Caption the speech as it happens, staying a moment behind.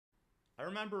I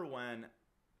remember when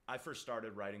I first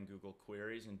started writing Google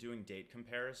queries and doing date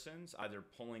comparisons, either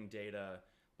pulling data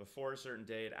before a certain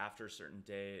date, after a certain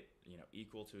date,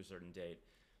 equal to a certain date.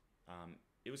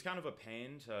 It was kind of a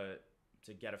pain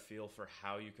to get a feel for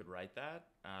how you could write that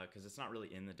because it's not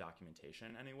really in the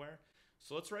documentation anywhere.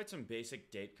 So let's write some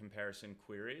basic date comparison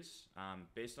queries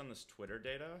based on this Twitter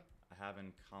data I have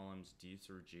in columns D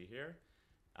through G here,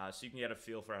 so you can get a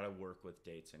feel for how to work with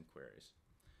dates and queries.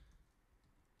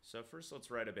 So first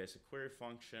let's write a basic query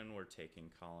function. We're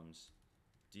taking columns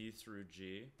D through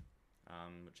G,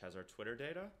 which has our Twitter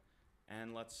data,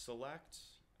 and let's select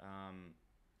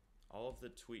all of the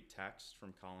tweet text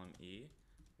from column E,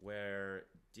 where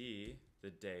D,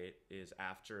 the date, is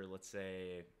after, let's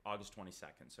say, August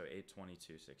 22nd, so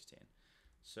 8/22/16.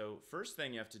 So first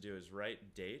thing you have to do is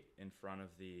write date in front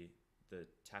of the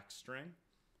text string.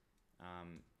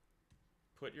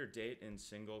 Put your date in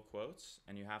single quotes,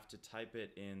 and you have to type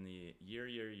it in the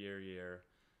year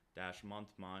dash month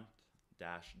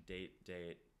dash date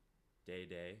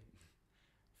day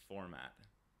format.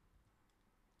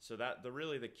 So that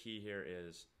really the key here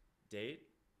is date,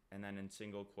 and then in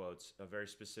single quotes, a very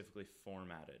specifically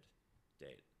formatted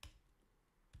date.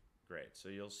 Great. So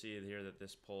you'll see here that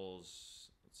this pulls,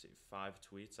 let's see, 5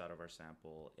 tweets out of our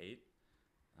sample 8.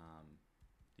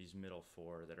 These middle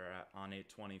 4 that are on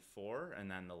 8/24,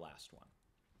 and then the last one.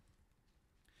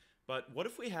 But what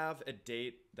if we have a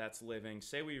date that's living,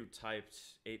 say we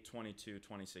typed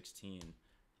 8/22/2016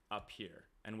 up here,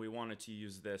 and we wanted to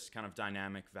use this kind of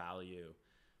dynamic value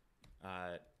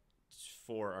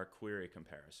for our query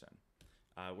comparison.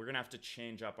 We're going to have to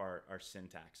change up our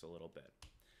syntax a little bit.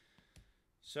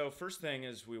 So first thing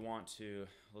is we want to,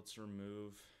 we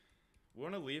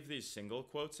want to leave these single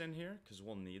quotes in here because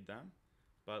we'll need them,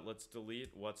 but let's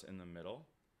delete what's in the middle.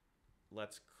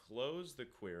 Let's close the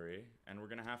query, and we're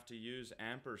going to have to use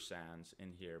ampersands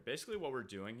in here. Basically what we're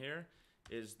doing here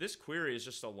is this query is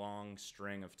just a long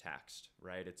string of text,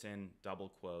 right? It's in double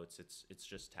quotes, it's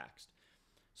just text.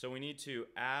 So we need to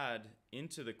add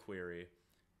into the query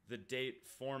the date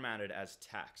formatted as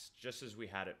text, just as we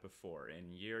had it before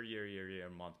in year,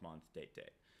 month, date.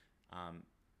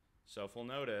 So if we'll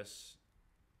notice,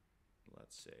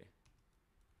 let's see,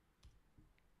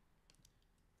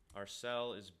 our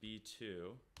cell is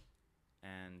B2,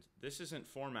 and this isn't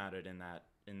formatted in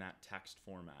that text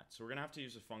format. So we're gonna have to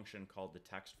use a function called the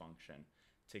text function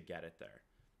to get it there.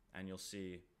 And you'll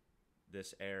see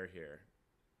this error here.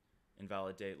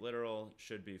 Invalid date literal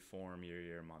should be form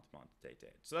year, month, date.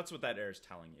 So that's what that error is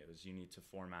telling you, is you need to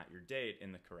format your date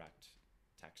in the correct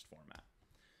text format.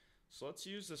 So let's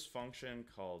use this function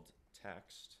called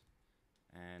text,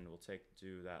 and we'll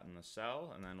do that in the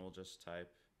cell, and then we'll just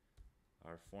type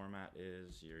our format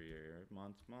is year,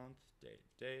 month,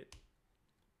 date.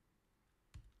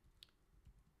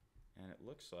 And it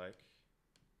looks like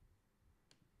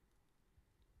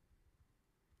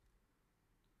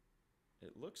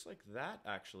that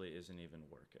actually isn't even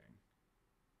working.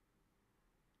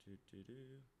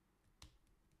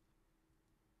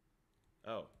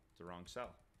 Oh, the wrong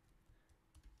cell.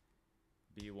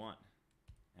 B1.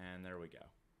 And there we go.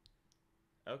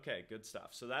 Okay, good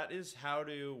stuff. So that is how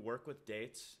to work with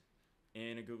dates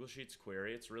in a Google Sheets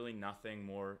query. It's really nothing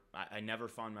more. I never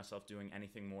found myself doing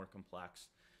anything more complex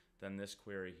than this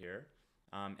query here.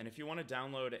 And if you want to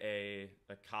download a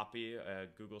copy, a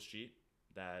Google Sheet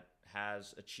that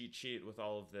has a cheat sheet with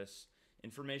all of this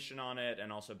information on it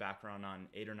and also background on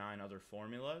 8 or 9 other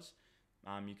formulas,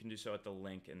 you can do so at the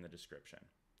link in the description.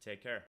 Take care.